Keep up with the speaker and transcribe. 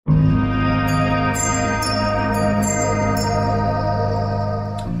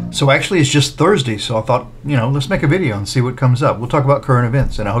So actually it's just Thursday, so I thought, let's make a video and see what comes up. We'll talk about current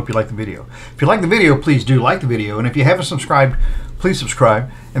events, and I hope you like the video. If you like the video, please do like the video, and if you haven't subscribed, please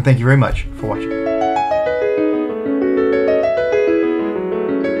subscribe, and thank you very much for watching.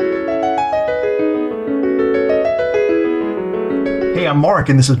 Hey, I'm Mark,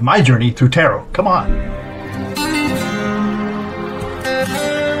 and this is my journey through tarot. Come on.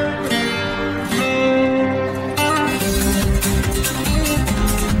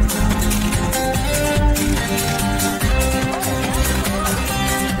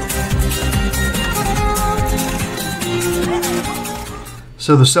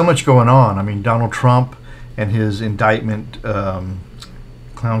 So there's so much going on. I mean, Donald Trump and his indictment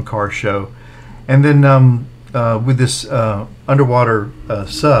clown car show. And then with this underwater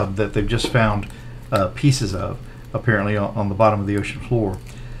sub that they've just found pieces of, apparently, on the bottom of the ocean floor.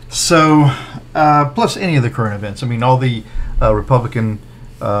 So, plus any of the current events. I mean, all the Republican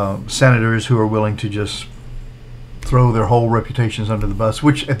senators who are willing to just throw their whole reputations under the bus,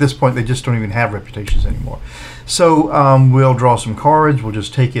 which at this point they just don't even have reputations anymore. So we'll draw some cards, we'll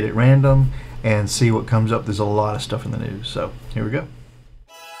just take it at random and see what comes up. There's a lot of stuff in the news, so here we go.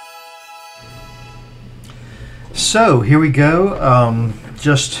 So here we go,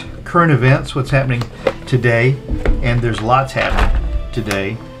 just current events, what's happening today, and there's lots happening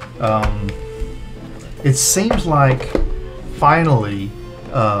today. It seems like finally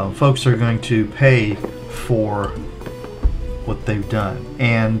folks are going to pay for what they've done,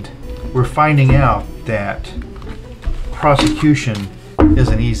 and we're finding out that prosecution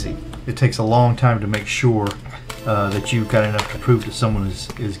isn't easy. It takes a long time to make sure that you've got enough to prove that someone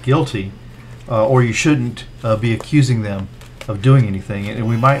is guilty, or you shouldn't be accusing them of doing anything, and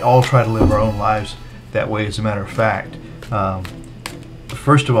we might all try to live our own lives that way, as a matter of fact.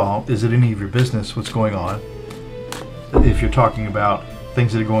 First of all, is it any of your business what's going on? If you're talking about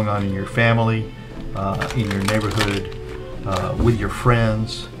things that are going on in your family, in your neighborhood, with your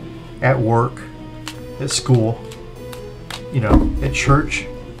friends, at work, at school, at church,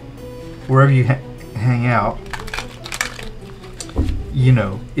 wherever you hang out,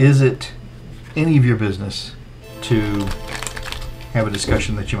 is it any of your business to have a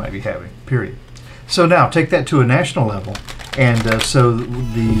discussion that you might be having, period. So now take that to a national level, and so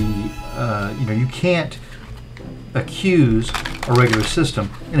you can't accuse a regular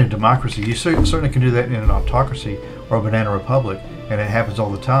system in a democracy. You certainly can do that in an autocracy or a banana republic, and it happens all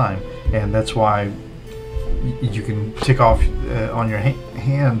the time, and that's why you can tick off on your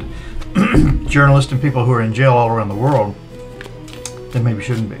hand journalists and people who are in jail all around the world that maybe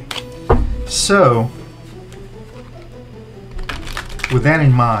shouldn't be. So with that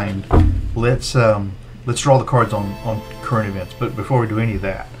in mind, let's draw the cards on current events. But before we do any of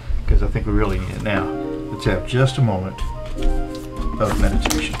that, because I think we really need it now, let's have just a moment of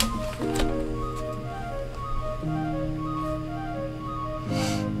meditation.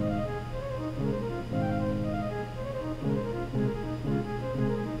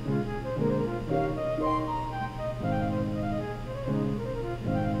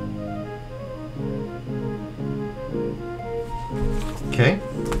 Okay.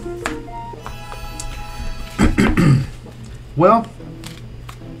 Well,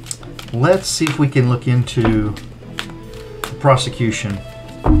 let's see if we can look into the prosecution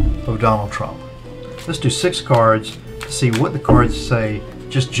of Donald Trump. Let's do 6 cards to see what the cards say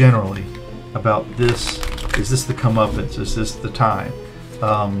just generally about this. Is this the comeuppance? Is this the time?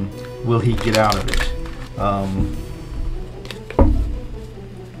 Will he get out of it?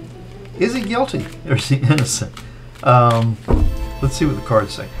 Is he guilty or is he innocent? Let's see what the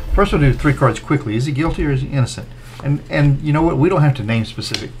cards say. First we'll do 3 cards quickly. Is he guilty or is he innocent? And you know what? We don't have to name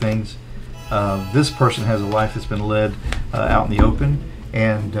specific things. This person has a life that's been led out in the open,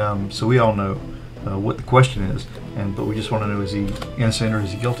 and so we all know what the question is. But we just want to know: is he innocent or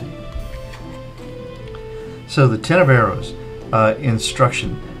is he guilty? So the 10 of Arrows,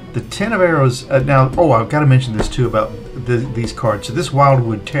 instruction. The 10 of Arrows. Now, I've got to mention this too about these cards. So this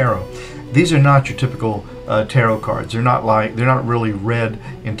Wildwood Tarot. These are not your typical tarot cards. They're not really read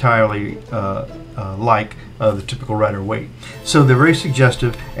entirely like the typical Rider-Waite. So they're very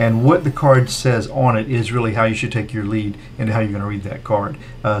suggestive, and what the card says on it is really how you should take your lead into how you're going to read that card.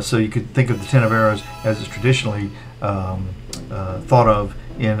 So you could think of the 10 of Arrows as it's traditionally thought of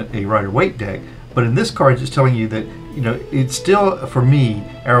in a Rider-Waite deck, but in this card it's telling you that it's still, for me,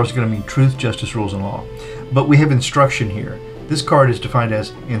 Arrows is going to mean truth, justice, rules, and law. But we have instruction here. This card is defined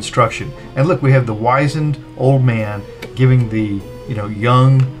as instruction. And look, we have the wizened old man giving the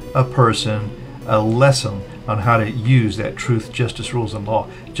young person a lesson on how to use that truth, justice, rules, and law.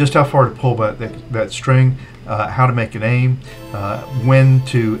 Just how far to pull that string, how to make an aim, when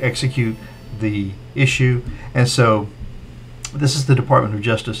to execute the issue. And so this is the Department of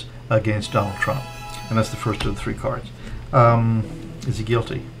Justice against Donald Trump. And that's the first of the 3 cards. Is he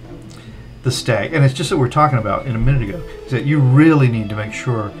guilty? The stag. And it's just what we're talking about in a minute ago, is that you really need to make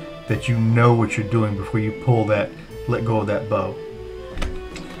sure that you know what you're doing before you pull that, let go of that bow.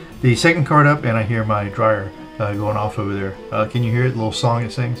 The second card up, and I hear my dryer going off over there. Can you hear it? The little song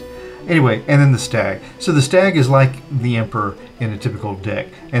it sings? Anyway, and then the stag. So the stag is like the emperor in a typical deck.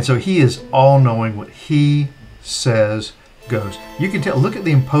 And so he is all-knowing. What he says goes. You can tell, look at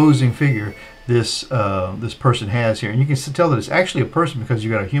the imposing figure this this person has here, and you can tell that it's actually a person because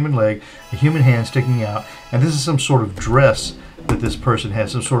you've got a human leg, a human hand sticking out, and this is some sort of dress that this person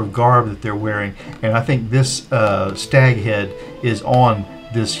has, some sort of garb that they're wearing. And I think this stag head is on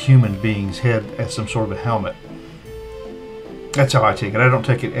this human being's head as some sort of a helmet. That's how I take it. I don't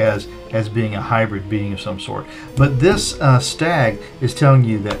take it as being a hybrid being of some sort. But this stag is telling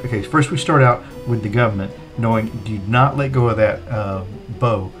you that, okay, first we start out with the government, knowing do not let go of that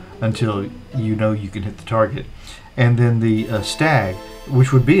bow until you know you can hit the target. And then the stag,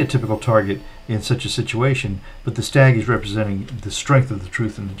 which would be a typical target in such a situation, but the stag is representing the strength of the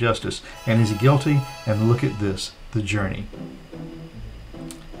truth and the justice. And is he guilty? And look at this, the journey.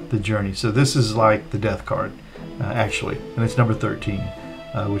 The journey. So this is like the death card, actually, and it's number 13,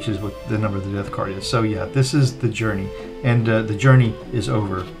 which is what the number of the death card is. So yeah, this is the journey, and the journey is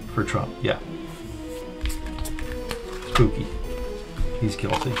over for Trump. Yeah. Spooky. He's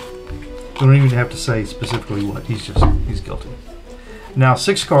guilty. We don't even have to say specifically what. He's guilty. Now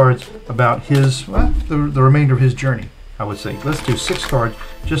 6 cards about his, well, the remainder of his journey, I would say. Let's do 6 cards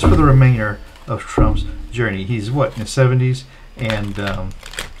just for the remainder of Trump's journey. He's what, in his 70s, and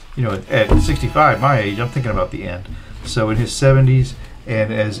you know, at 65, my age, I'm thinking about the end. So in his 70s,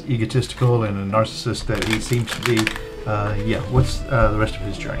 and as egotistical and a narcissist that he seems to be, yeah, what's the rest of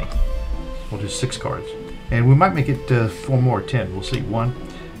his journey? We'll do 6 cards. And we might make it 4 more, 10. We'll see. 1,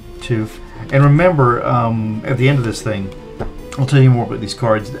 2. And remember, at the end of this thing, I'll tell you more about these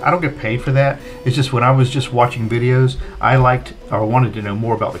cards. I don't get paid for that. It's just when I was just watching videos, I liked or wanted to know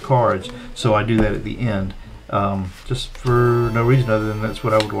more about the cards, so I do that at the end. Just for no reason other than that's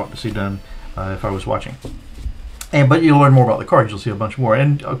what I would want to see done if I was watching. But you'll learn more about the cards. You'll see a bunch more.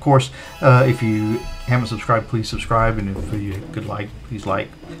 And of course, if you haven't subscribed, please subscribe. And if you could like, please like.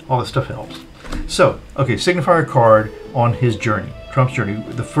 All that stuff helps. So, okay, signifier card on his journey, Trump's journey.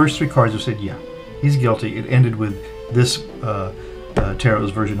 The first 3 cards have said, yeah, he's guilty. It ended with this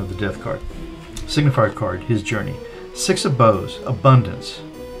tarot's version of the death card. Signifier card, his journey. 6 of bows, abundance.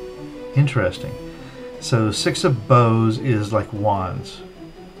 Interesting. So 6 of bows is like wands.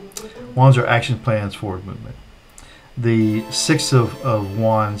 Wands are action plans, forward movement. The 6 of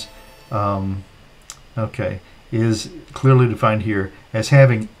wands, okay, is clearly defined here as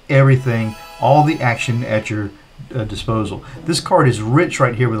having everything, all the action at your disposal. This card is rich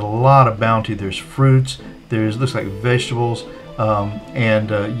right here with a lot of bounty. There's fruits, there's looks like vegetables, and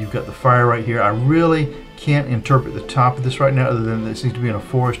you've got the fire right here. I really can't interpret the top of this right now other than it seems to be in a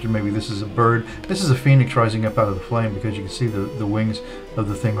forest, or maybe this is a bird. This is a phoenix rising up out of the flame because you can see the wings of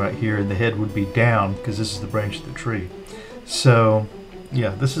the thing right here, and the head would be down because this is the branch of the tree. So yeah,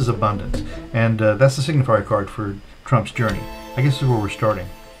 this is abundance, and that's the signifier card for Trump's journey. I guess this is where we're starting.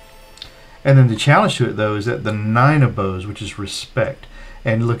 And then the challenge to it though is that the 9 of bows, which is respect,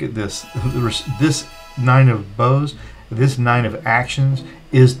 and look at this, this 9 of bows, this 9 of actions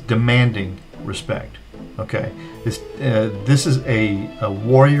is demanding respect. Okay, this is a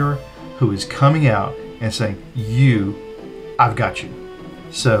warrior who is coming out and saying, I've got you.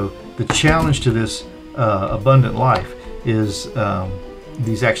 So the challenge to this abundant life is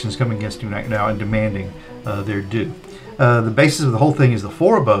these actions coming against you now and demanding their due. The basis of the whole thing is the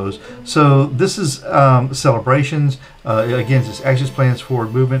 4 of bows. So this is celebrations. Again, it's actions, plans,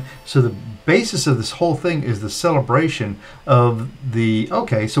 forward movement. So the basis of this whole thing is the celebration of the,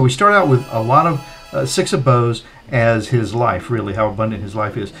 okay, so we start out with a lot of 6 of bows as his life, really, how abundant his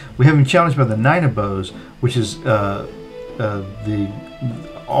life is. We have him challenged by the 9 of bows, which is all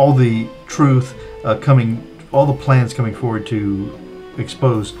the truth coming, all the plans coming forward to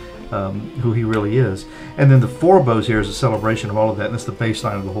expose who he really is. And then the 4 of bows here is a celebration of all of that, and that's the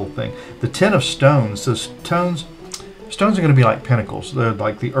baseline of the whole thing. The 10 of stones, so stones are going to be like pinnacles. They're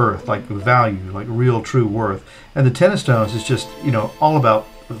like the earth, like value, like real true worth. And the 10 of stones is just, you know, all about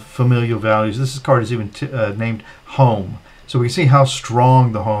familial values. This card is even named home. So we can see how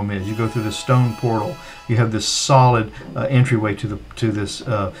strong the home is. You go through this stone portal. You have this solid entryway to this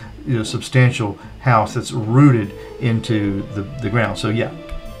substantial house that's rooted into the ground. So yeah,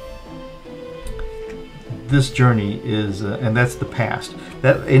 this journey is, and that's the past.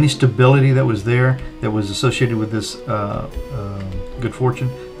 That any stability that was there, that was associated with this good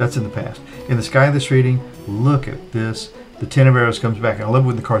fortune, that's in the past. In the sky of this reading, look at this. The 10 of arrows comes back. I love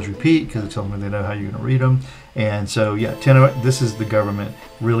when the cards repeat because it tells me they know how you're going to read them. And so yeah, this is the government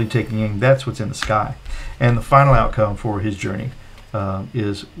really taking aim. That's what's in the sky. And the final outcome for his journey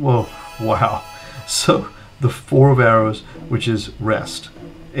is, whoa, wow. So the 4 of arrows, which is rest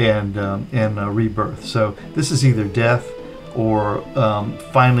and rebirth. So this is either death or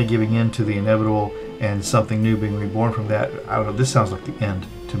finally giving in to the inevitable and something new being reborn from that. I don't know, this sounds like the end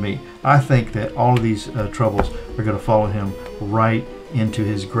to me. I think that all of these troubles are going to follow him right into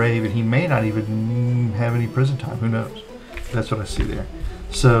his grave, and he may not even have any prison time. Who knows? That's what I see there.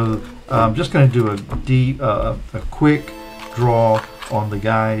 So I'm just going to do a quick draw on the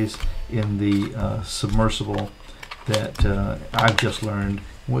guys in the submersible that I've just learned.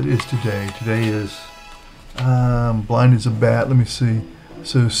 What is today? Today is blind as a bat. Let me see.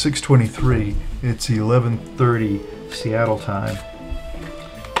 So 6:23. It's 11:30 Seattle time.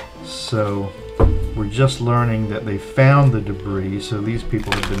 So we're just learning that they found the debris. So these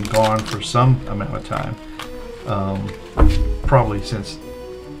people have been gone for some amount of time, probably since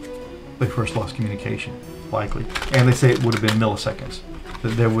they first lost communication, likely. And they say it would have been milliseconds.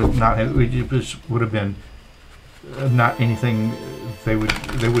 That there would not have, it just would have been not anything. They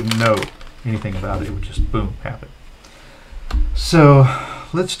wouldn't know anything about it. It would just boom happen. So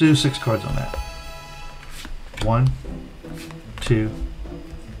let's do 6 cards on that. 1, 2,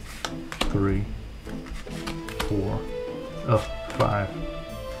 3, 4, 5.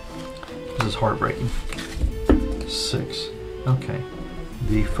 This is heartbreaking. 6. Okay.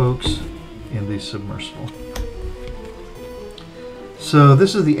 The folks in the submersible. So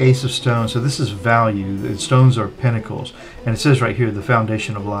this is the Ace of Stones. So this is value. The stones are pentacles. And it says right here, the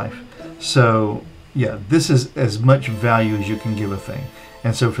foundation of life. So yeah, this is as much value as you can give a thing.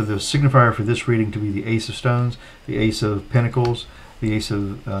 And so for the signifier for this reading to be the Ace of Stones, the Ace of Pentacles, the Ace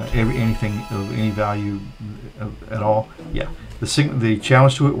of anything of any value at all, yeah. The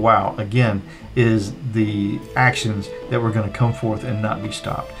challenge to it, wow, again, is the actions that were going to come forth and not be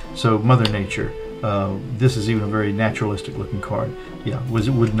stopped. So Mother Nature, this is even a very naturalistic looking card. Yeah,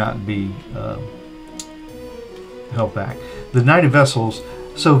 would not be held back. The Knight of Vessels.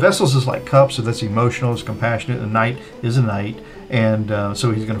 So Vessels is like cups, so that's emotional, it's compassionate. The Knight is a knight, and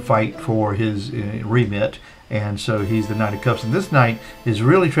so he's going to fight for his remit, and so he's the Knight of Cups. And this knight is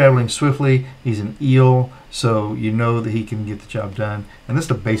really traveling swiftly. He's an eel, so you know that he can get the job done, and that's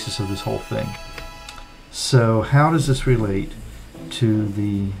the basis of this whole thing. So how does this relate to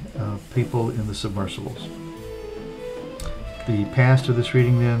the people in the submersibles? The past of this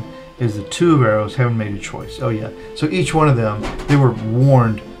reading then is the 2 of arrows haven't made a choice. Oh yeah, so each one of them, they were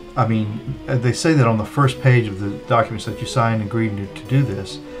warned. I mean, they say that on the first page of the documents that you sign agreeing to do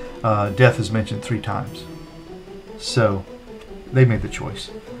this, death is mentioned 3 times. So they made the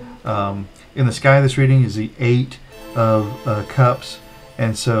choice. In the sky of this reading is the 8 of cups,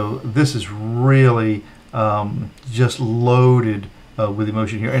 and so this is really just loaded with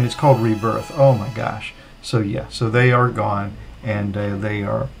emotion here, and it's called rebirth. Oh my gosh. So yeah, so they are gone, and they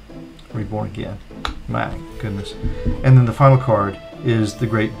are reborn again. My goodness. And then the final card is the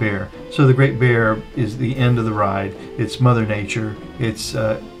Great Bear. So the Great Bear is the end of the ride. It's Mother Nature. It's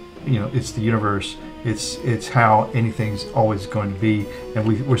it's the universe. It's how anything's always going to be. And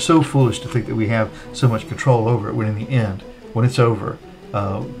we're so foolish to think that we have so much control over it, when in the end, when it's over,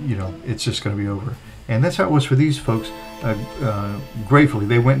 it's just going to be over. And that's how it was for these folks. Gratefully,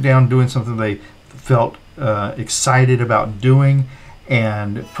 they went down doing something they felt excited about doing,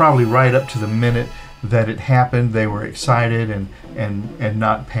 and probably right up to the minute that it happened, they were excited and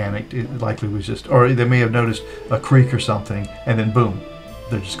not panicked. It likely was just, or they may have noticed a creak or something, and then boom,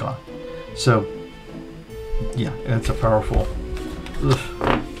 they're just gone. So yeah, it's a powerful,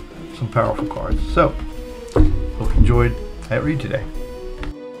 some powerful cards. So hope you enjoyed that read today.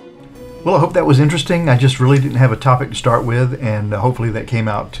 Well, I hope that was interesting. I just really didn't have a topic to start with, and hopefully that came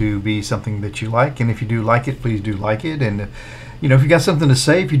out to be something that you like. And if you do like it, please do like it. And if you got something to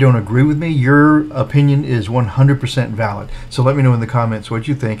say, if you don't agree with me, your opinion is 100% valid. So let me know in the comments what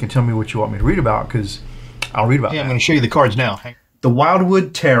you think, and tell me what you want me to read about, because I'll read about it. I'm going to show you the cards now. The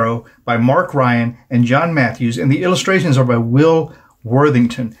Wildwood Tarot by Mark Ryan and John Matthews, and the illustrations are by Will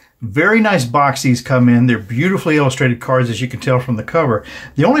Worthington. Very nice box these come in. They're beautifully illustrated cards, as you can tell from the cover.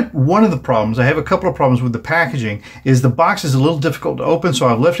 The only one of the problems, I have a couple of problems with the packaging, is the box is a little difficult to open, so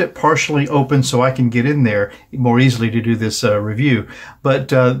I've left it partially open so I can get in there more easily to do this review. But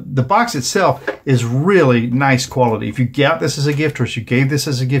the box itself is really nice quality. If you got this as a gift, or if you gave this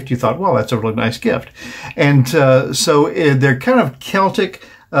as a gift, you thought, well, that's a really nice gift. And so they're kind of Celtic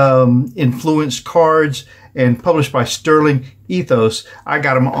influenced cards, and published by Sterling Ethos. I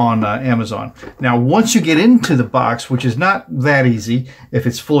got them on Amazon. Now, once you get into the box, which is not that easy if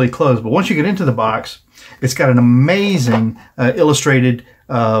it's fully closed, but once you get into the box, it's got an amazing illustrated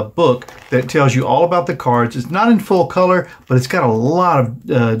book that tells you all about the cards. It's not in full color, but it's got a lot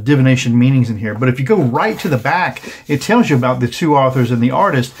of divination meanings in here. But if you go right to the back, it tells you about the two authors and the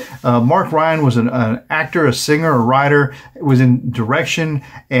artist. Mark Ryan was an actor, a singer, a writer, was in direction,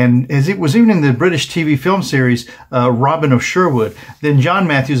 and it was even in the British TV film series Robin of Sherwood. Then John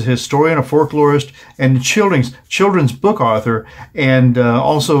Matthews, a historian, a folklorist, and children's book author, and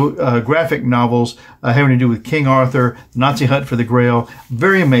also graphic novels having to do with King Arthur, Nazi Hunt for the Grail.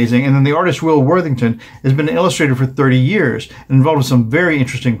 Very amazing. And then the artist Will Worthington has been an illustrator for 30 years and involved in some very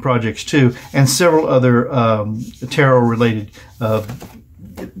interesting projects too, and several other tarot-related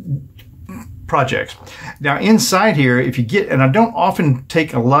projects. Now inside here, if you get, and I don't often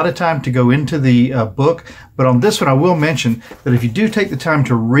take a lot of time to go into the book, but on this one I will mention that if you do take the time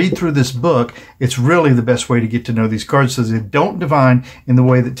to read through this book, it's really the best way to get to know these cards, so they don't divine in the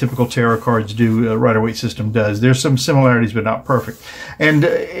way that typical tarot cards do, Rider-Waite system does. There's some similarities, but not perfect. And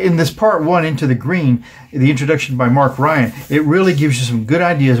in this part one, Into the Green, the introduction by Mark Ryan, it really gives you some good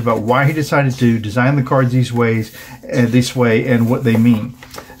ideas about why he decided to design the cards this way and what they mean.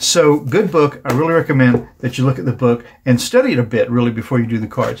 So, good book. I really recommend that you look at the book and study it a bit, really, before you do the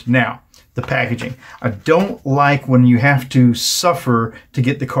cards. Now, the packaging. I don't like when you have to suffer to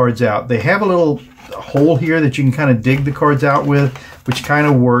get the cards out. They have a little hole here that you can kind of dig the cards out with, which kind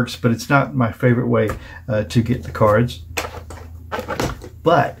of works, but it's not my favorite way to get the cards.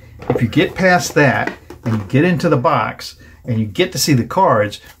 But if you get past that and you get into the box, and you get to see the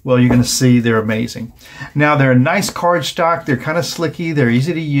cards, well, you're going to see they're amazing. Now, they're a nice card stock. They're kind of slicky. They're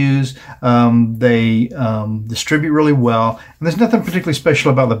easy to use. They distribute really well. And there's nothing particularly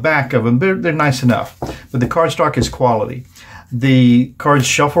special about the back of them. They're nice enough. But the card stock is quality. The cards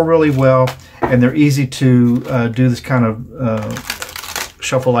shuffle really well, and they're easy to do this kind of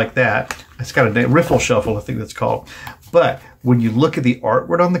shuffle like that. It's got a riffle shuffle, I think that's called. But when you look at the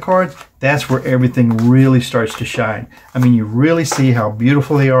artwork on the cards, that's where everything really starts to shine. I mean, you really see how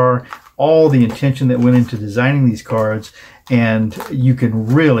beautiful they are, all the intention that went into designing these cards, and you can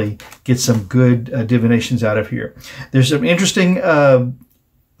really get some good divinations out of here. There's some interesting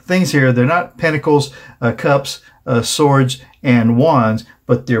things here. They're not pentacles, cups, swords, and wands,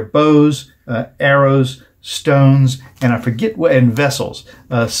 but they're bows, arrows, stones, and I forget what, and vessels.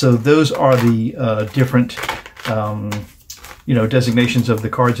 So those are the different designations of the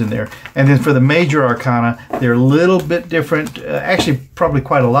cards in there. And then for the major arcana, they're a little bit different, actually probably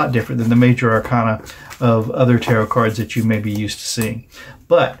quite a lot different than the major arcana of other tarot cards that you may be used to seeing.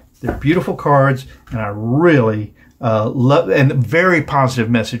 But they're beautiful cards, and I really love, and very positive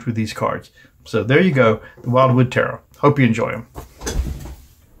message with these cards. So there you go, the Wildwood Tarot. Hope you enjoy them.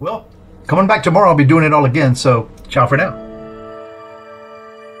 Well, coming back tomorrow, I'll be doing it all again, so ciao for now.